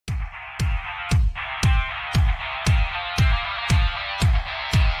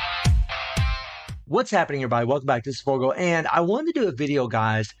What's happening, everybody? Welcome back. This is Forgo, and I wanted to do a video,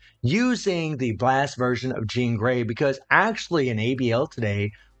 guys, using the Blast version of Jean Grey, because actually in ABL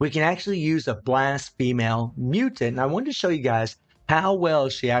today, we can actually use a Blast female mutant, and I wanted to show you guys how well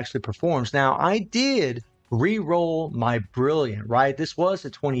she actually performs. Now, I did re-roll my Brilliant, right? This was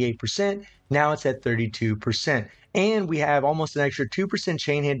at 28%, now it's at 32%, and we have almost an extra 2%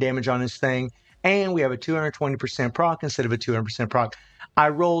 chain hit damage on this thing, and we have a 220% proc instead of a 200% proc. I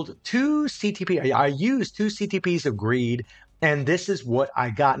rolled two CTP. I used two CTPs of Greed, and this is what I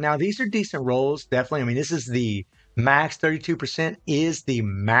got. Now, these are decent rolls, definitely. I mean, this is the max. 32% is the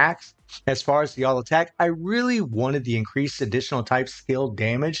max as far as the all attack. I really wanted the increased additional type skill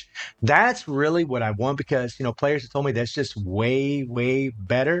damage. That's really what I want because, you know, players have told me that's just way, way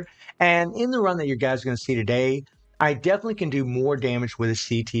better. And in the run that you guys are going to see today, I definitely can do more damage with a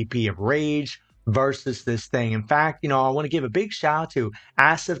CTP of Rage versus this thing. In fact, you know, I want to give a big shout out to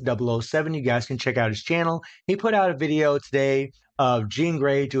Asif007. You guys can check out his channel. He put out a video today of Jean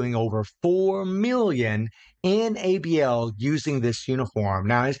Grey doing over 4 million in ABL using this uniform.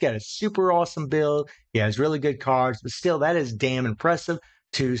 Now, he's got a super awesome build. He has really good cards, but still, that is damn impressive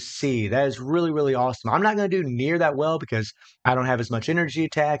to see. That is really, really awesome. I'm not going to do near that well because I don't have as much energy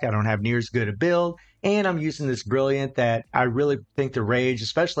attack. I don't have near as good a build. And I'm using this Brilliant that I really think the Rage,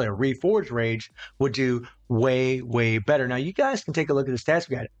 especially a Reforged Rage, would do way, way better. Now, you guys can take a look at the stats.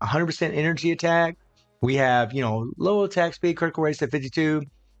 We got 100% energy attack. We have, you know, low attack speed, critical rates at 52.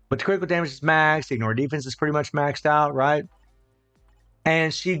 But the critical damage is maxed. Ignore defense is pretty much maxed out, right?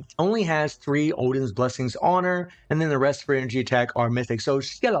 And she only has 3 Odin's Blessings on her, and then the rest of her energy attack are mythic. So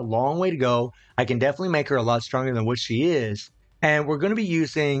she's got a long way to go. I can definitely make her a lot stronger than what she is. And we're going to be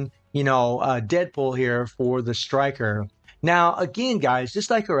using, you know, Deadpool here for the striker. Now, again, guys, just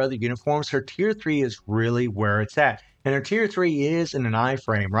like her other uniforms, her tier 3 is really where it's at. And her tier 3 is in an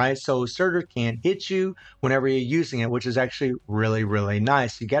iframe, right? So Surtur can't hit you whenever you're using it, which is actually really, really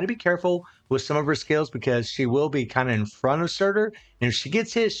nice. You got to be careful with some of her skills because she will be kind of in front of Surtur. And if she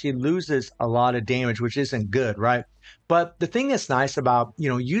gets hit, she loses a lot of damage, which isn't good, right? But the thing that's nice about, you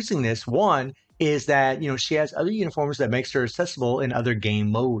know, using this, one, is that, you know, she has other uniforms that makes her accessible in other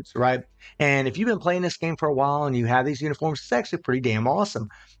game modes, right? And if you've been playing this game for a while and you have these uniforms, it's actually pretty damn awesome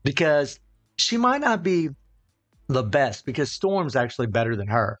because she might not be the best because Storm's actually better than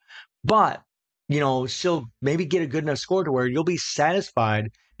her. But, you know, she'll maybe get a good enough score to where you'll be satisfied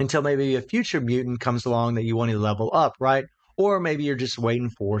until maybe a future mutant comes along that you want to level up, right? Or maybe you're just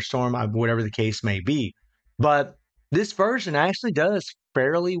waiting for Storm, whatever the case may be. But this version actually does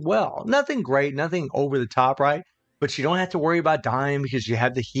fairly well. Nothing great, nothing over the top, right? But you don't have to worry about dying because you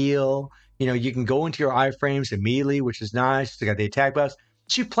have the heal. You know, you can go into your iframes immediately, which is nice. You got the attack buffs.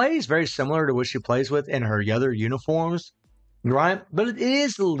 She plays very similar to what she plays with in her other uniforms, right? But it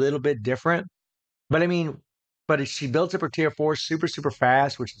is a little bit different. But I mean, she builds up her tier 4 super, super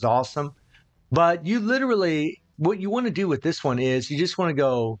fast, which is awesome. But you literally, what you want to do with this one is you just want to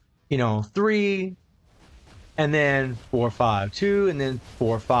go, you know, 3, and then 4, 5, 2, and then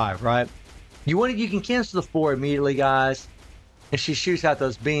 4, 5, right? You can cancel the 4 immediately, guys. And she shoots out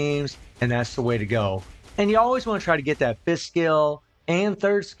those beams, and that's the way to go. And you always want to try to get that 5th skill and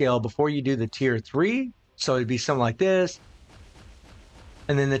 3rd skill before you do the tier 3. So it'd be something like this.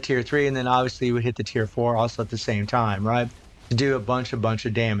 And then the tier 3, and then obviously you would hit the tier 4 also at the same time, right? To do a bunch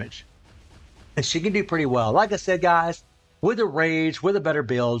of damage. And she can do pretty well. Like I said, guys, with a Rage, with a better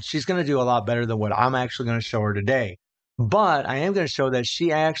build, she's going to do a lot better than what I'm actually going to show her today. But I am going to show that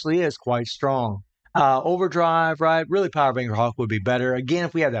she actually is quite strong. Overdrive, right? Really, Powerbringer Hawk would be better. Again,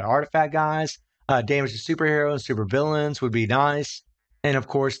 if we have that artifact, guys, damage to superheroes, super villains would be nice. And of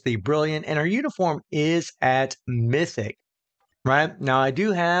course, the Brilliant. And our uniform is at Mythic, right? Now, I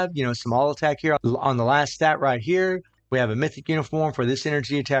do have, you know, some all attack here. On the last stat right here, we have a Mythic uniform for this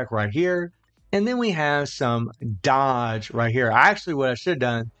energy attack right here. And then we have some dodge right here. Actually, what I should have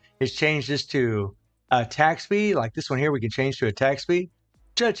done is change this to attack speed. Like this one here, we can change to attack speed.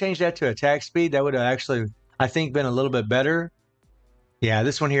 Should have changed that to attack speed. That would have actually, I think, been a little bit better. Yeah,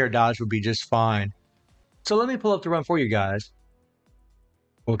 this one here, dodge, would be just fine. So let me pull up the run for you guys.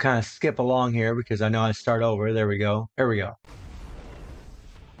 We'll kind of skip along here because I know I start over. There we go. There we go.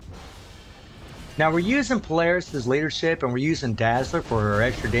 Now we're using Polaris' leadership and we're using Dazzler for her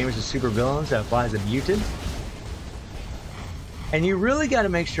extra damage to super villains that applies to mutants. And you really got to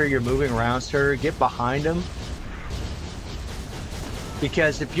make sure you're moving around, sir. Get behind him.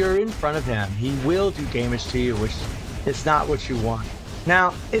 Because if you're in front of him, he will do damage to you, which is not what you want.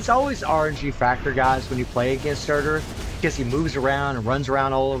 Now, it's always RNG factor, guys, when you play against Surtur, because he moves around and runs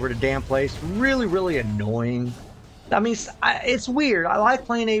around all over the damn place. Really, really annoying. I mean, it's weird. I like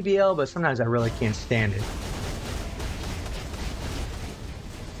playing ABL, but sometimes I really can't stand it.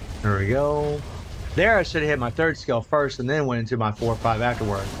 There we go. There, I should have hit my third skill first and then went into my 4 or 5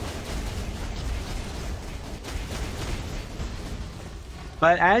 afterwards.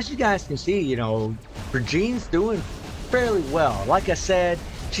 But as you guys can see, you know, Virgine's doing fairly well. Like I said,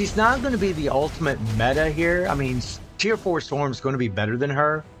 she's not going to be the ultimate meta here. I mean, Tier 4 Storm's going to be better than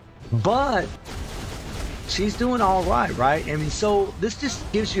her, but she's doing all right, right? I mean, so this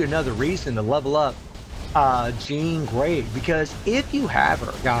just gives you another reason to level up Jean Grey, because if you have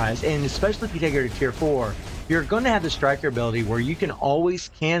her, guys, and especially if you take her to Tier 4, you're going to have the striker ability where you can always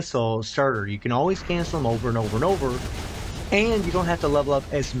cancel starter. You can always cancel them over and over and over, and you don't have to level up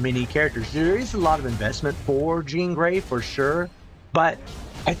as many characters. There is a lot of investment for Jean Grey for sure, but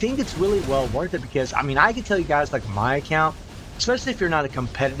I think it's really well worth it because, I mean, I can tell you guys, like my account, especially if you're not a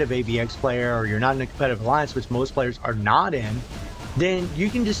competitive ABX player or you're not in a competitive alliance, which most players are not in, then you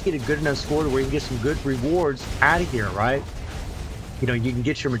can just get a good enough score to where you can get some good rewards out of here, right? You know, you can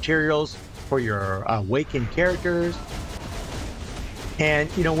get your materials for your awakened characters. And,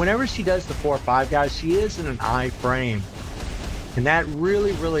 you know, whenever she does the 4 or 5, guys, she is in an I frame. And that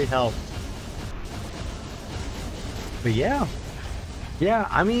really, really helps. But yeah. Yeah,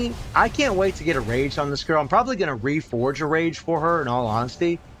 I mean, I can't wait to get a rage on this girl. I'm probably going to reforge a rage for her, in all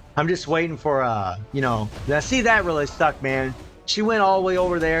honesty. I'm just waiting for, you know, now see, that really sucked, man. She went all the way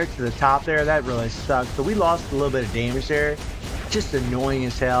over there to the top there. That really sucked. So we lost a little bit of damage there. Just annoying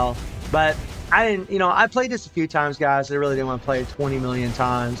as hell. But I didn't, you know, I played this a few times, guys. I really didn't want to play it 20 million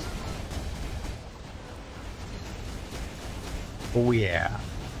times. Oh, yeah.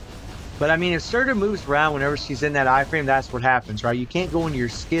 But I mean, if Surtur moves around whenever she's in that iframe, that's what happens, right? You can't go into your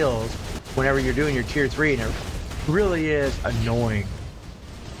skills whenever you're doing your tier 3, and it really is annoying.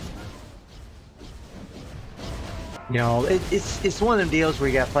 You know, it's one of them deals where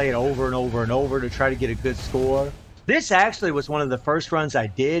you got to play it over and over and over to try to get a good score. This actually was one of the first runs I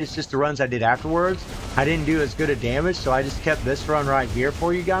did. It's just the runs I did afterwards. I didn't do as good a damage, so I just kept this run right here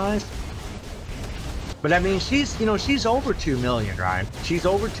for you guys. But I mean, she's, you know, she's over 2 million, right? She's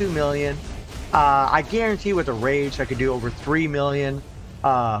over 2 million. I guarantee with a rage, I could do over 3 million.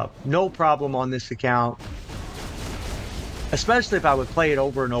 No problem on this account. Especially if I would play it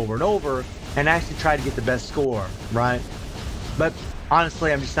over and over and over and actually try to get the best score, right? But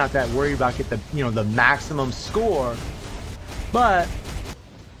honestly, I'm just not that worried about getting the, you know, the maximum score. But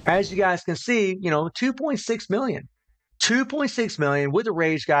as you guys can see, you know, 2.6 million. 2.6 million with a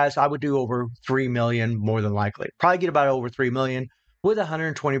rage, guys. I would do over 3 million more than likely. Probably get about over 3 million with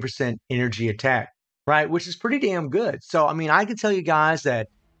 120% energy attack, right? Which is pretty damn good. So, I mean, I can tell you guys that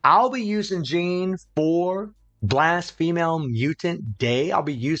I'll be using Jean for Blast Female Mutant Day. I'll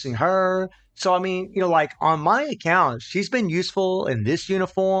be using her. So, I mean, you know, like on my account, she's been useful in this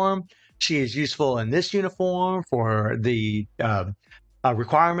uniform. She is useful in this uniform for the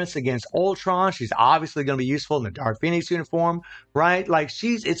requirements against Ultron. She's obviously going to be useful in the Dark Phoenix uniform, right? Like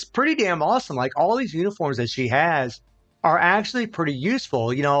it's pretty damn awesome. Like all these uniforms that she has are actually pretty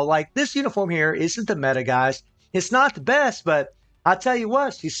useful. You know, like this uniform here isn't the meta, guys. It's not the best, but I'll tell you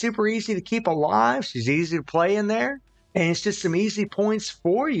what, she's super easy to keep alive. She's easy to play in there, and it's just some easy points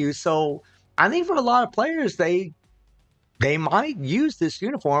for you. So I think for a lot of players, they might use this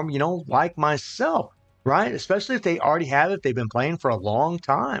uniform, you know, like myself, right? Especially if they already have it, they've been playing for a long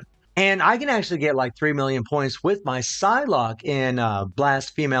time. And I can actually get like 3 million points with my Psylocke in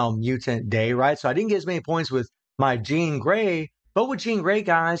Blast Female Mutant Day, right? So I didn't get as many points with my Jean Grey, but with Jean Grey,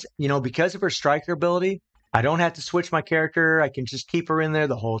 guys, you know, because of her striker ability, I don't have to switch my character. I can just keep her in there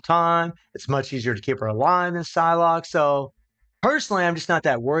the whole time. It's much easier to keep her alive than Psylocke. So personally, I'm just not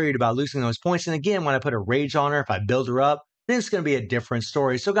that worried about losing those points. And again, when I put a rage on her, if I build her up, then it's going to be a different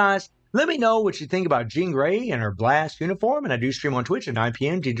story. So guys, let me know what you think about Jean Grey and her Blast uniform. And I do stream on Twitch at 9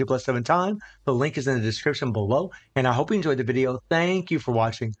 p.m. GG+7 time. The link is in the description below. And I hope you enjoyed the video. Thank you for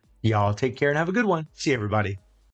watching. Y'all take care and have a good one. See you, everybody.